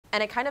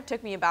And it kind of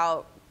took me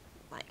about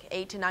like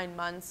 8 to 9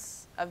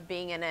 months of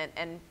being in it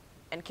and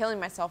killing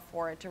myself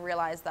for it to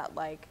realize that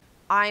like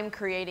I'm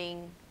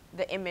creating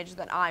the image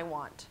that I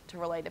want to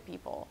relay to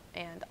people,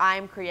 and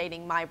I'm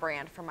creating my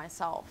brand for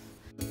myself.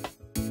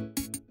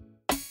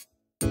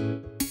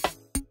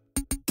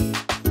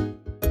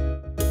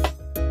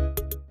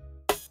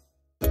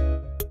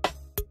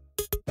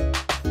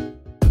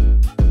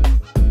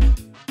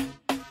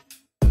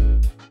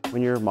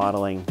 When you're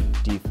modeling,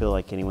 do you feel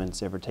like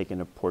anyone's ever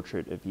taken a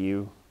portrait of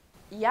you?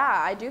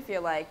 Yeah, I do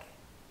feel like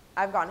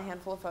I've gotten a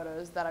handful of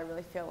photos that I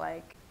really feel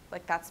like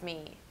that's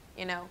me,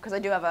 you know, because I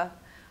do have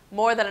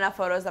more than enough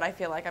photos that I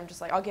feel like I'm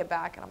just like, I'll get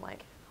back and I'm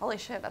like, holy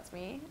shit, that's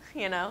me,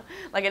 you know?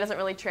 Like it doesn't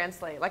really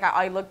translate. Like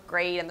I look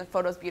great and the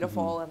photo's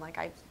beautiful and like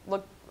I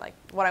look like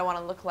what I want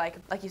to look like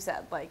you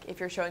said, like if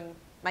you're showing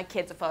my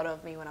kids a photo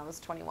of me when I was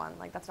 21,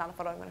 like that's not a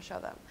photo I'm going to show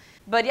them.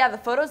 But yeah, the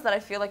photos that I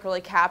feel like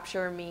really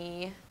capture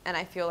me and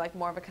I feel like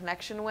more of a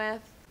connection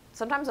with,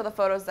 sometimes are the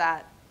photos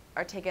that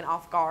are taken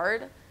off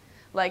guard.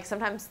 Like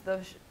sometimes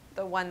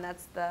the one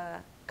that's the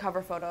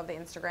cover photo of the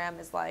Instagram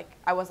is like,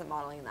 I wasn't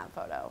modeling in that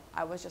photo.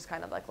 I was just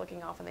kind of like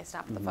looking off and they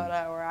snapped the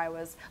photo, or I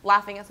was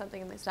laughing at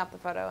something and they snapped the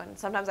photo. And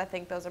sometimes I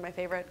think those are my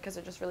favorite because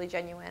they're just really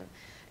genuine.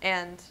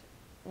 And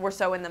we're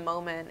so in the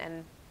moment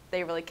and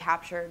they really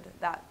captured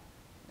that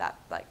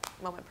like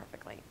moment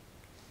perfectly.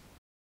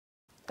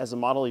 As a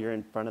model, you're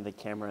in front of the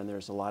camera and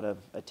there's a lot of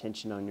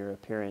attention on your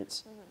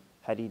appearance.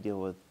 How do you deal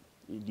with,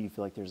 do you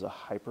feel like there's a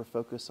hyper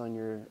focus on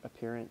your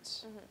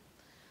appearance?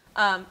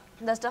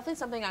 That's definitely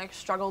something I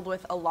struggled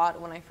with a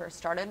lot when I first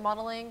started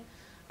modeling,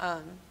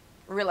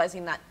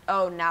 realizing that,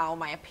 oh, now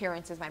my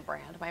appearance is my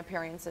brand. My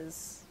appearance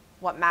is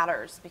what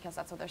matters because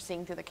that's what they're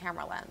seeing through the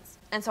camera lens.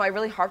 And so I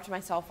really harped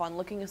myself on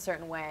looking a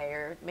certain way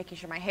or making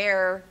sure my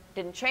hair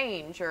didn't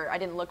change or I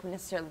didn't look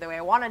necessarily the way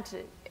I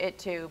wanted it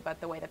to,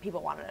 but the way that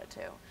people wanted it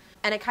to.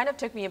 And it kind of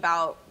took me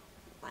about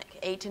like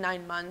 8 to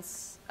 9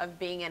 months of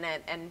being in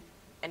it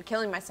and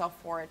killing myself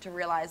for it to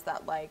realize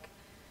that like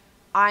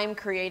I'm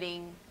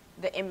creating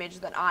the image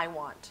that I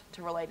want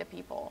to relay to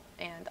people,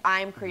 and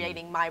I'm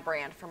creating my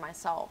brand for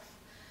myself.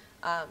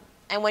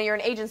 And when you're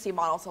an agency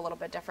model, it's a little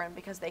bit different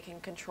because they can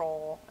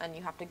control and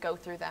you have to go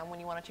through them when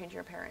you want to change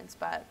your appearance.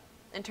 But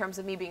in terms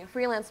of me being a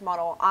freelance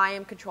model, I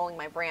am controlling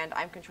my brand.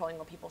 I'm controlling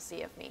what people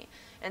see of me.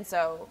 And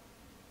so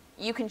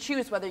you can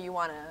choose whether you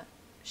want to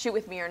shoot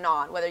with me or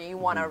not, whether you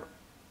want to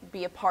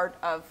be a part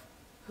of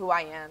who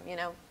I am, you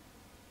know.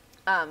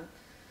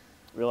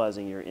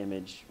 Realizing your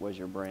image was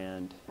your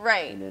brand.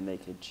 Right. And then they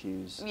could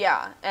choose.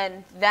 Yeah,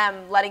 and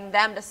letting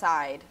them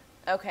decide,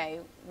 okay,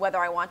 whether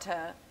I want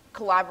to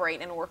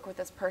collaborate and work with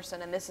this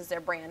person and this is their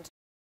brand.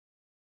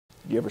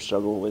 Do you ever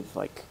struggle with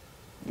like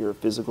your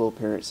physical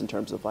appearance in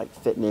terms of like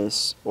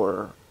fitness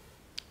or?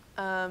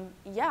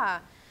 Yeah,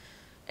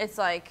 it's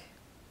like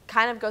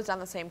kind of goes down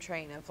the same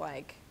train of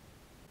like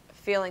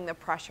feeling the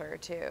pressure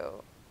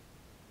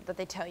that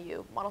they tell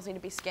you models need to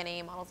be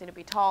skinny, models need to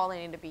be tall,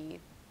 they need to be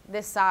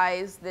this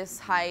size, this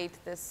height,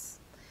 this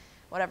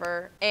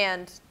whatever.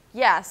 And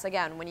yes,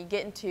 again, when you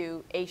get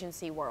into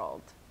agency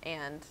world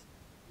and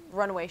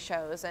runway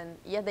shows, and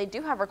yeah, they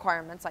do have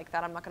requirements like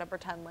that. I'm not going to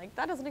pretend like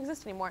that doesn't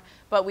exist anymore,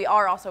 but we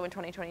are also in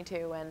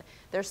 2022 and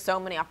there's so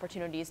many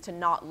opportunities to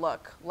not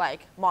look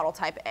like model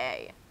type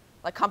A.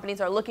 Like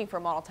companies are looking for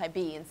model type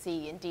B and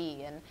C and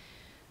D, and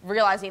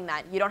realizing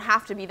that you don't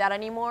have to be that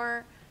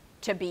anymore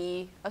to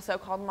be a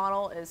so-called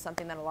model is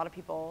something that a lot of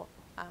people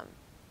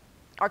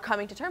are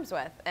coming to terms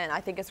with, and I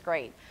think it's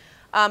great.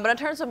 But in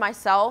terms of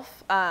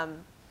myself,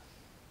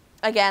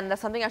 again,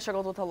 that's something I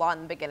struggled with a lot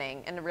in the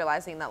beginning, and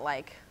realizing that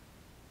like,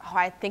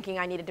 thinking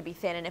I needed to be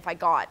thin, and if I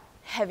got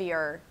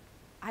heavier,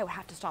 I would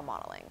have to stop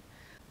modeling.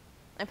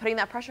 And putting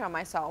that pressure on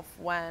myself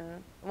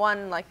when,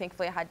 one, like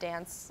thankfully I had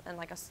dance and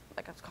like a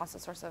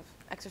constant source of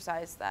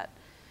exercise that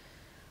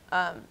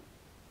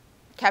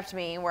kept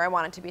me where I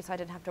wanted to be, so I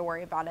didn't have to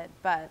worry about it.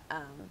 But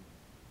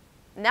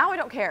now I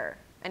don't care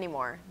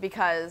anymore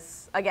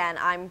because, again,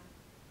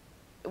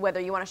 whether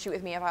you want to shoot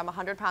with me if I'm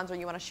 100 pounds or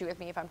you want to shoot with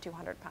me if I'm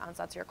 200 pounds,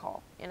 that's your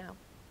call, you know?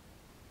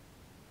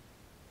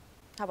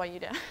 How about you,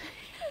 Dan?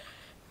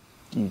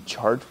 Do you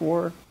charge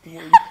more?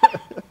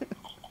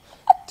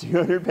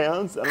 200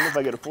 pounds? I don't know if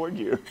I could afford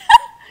you.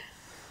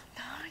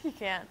 No, you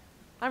can't.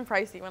 I'm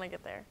pricey when I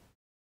get there.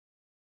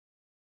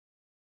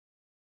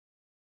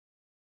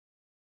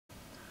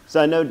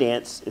 So I know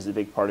dance is a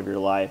big part of your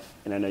life,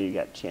 and I know you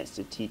got a chance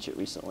to teach it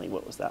recently.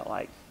 What was that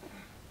like?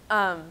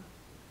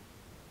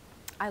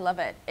 I love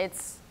it.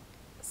 It's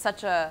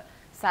such a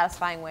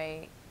satisfying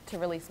way to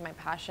release my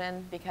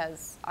passion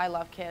because I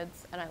love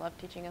kids and I love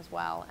teaching as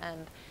well.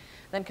 And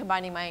then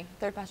combining my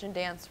third passion,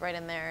 dance, right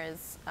in there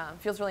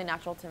feels really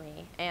natural to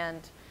me.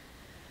 And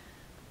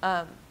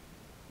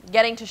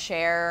getting to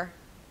share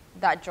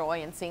that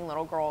joy and seeing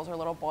little girls or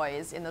little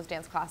boys in those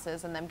dance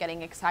classes and them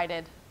getting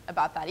excited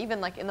about that,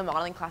 even like in the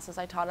modeling classes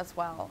I taught as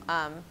well,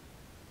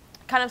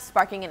 kind of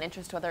sparking an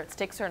interest, whether it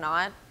sticks or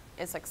not,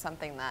 is like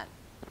something that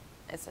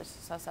is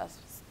just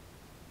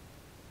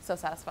so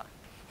satisfying.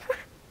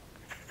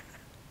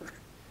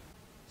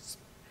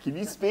 Can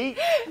you speak?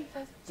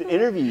 It's an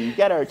interview. You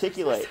got to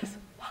articulate.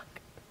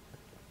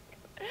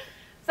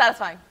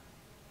 Satisfying.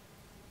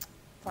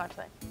 That's all I have to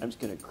say. I'm just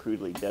going to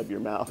crudely dub your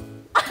mouth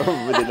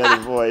with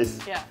another voice.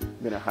 Yeah. I'm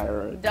going to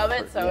hire a... Dub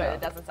it so yeah.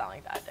 it doesn't sound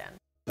like that, Dan.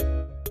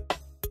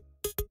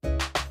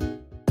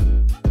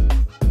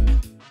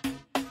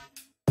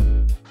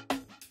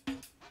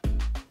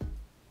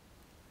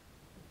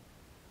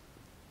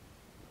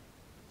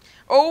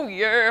 Oh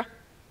yeah,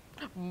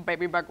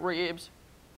 baby back ribs.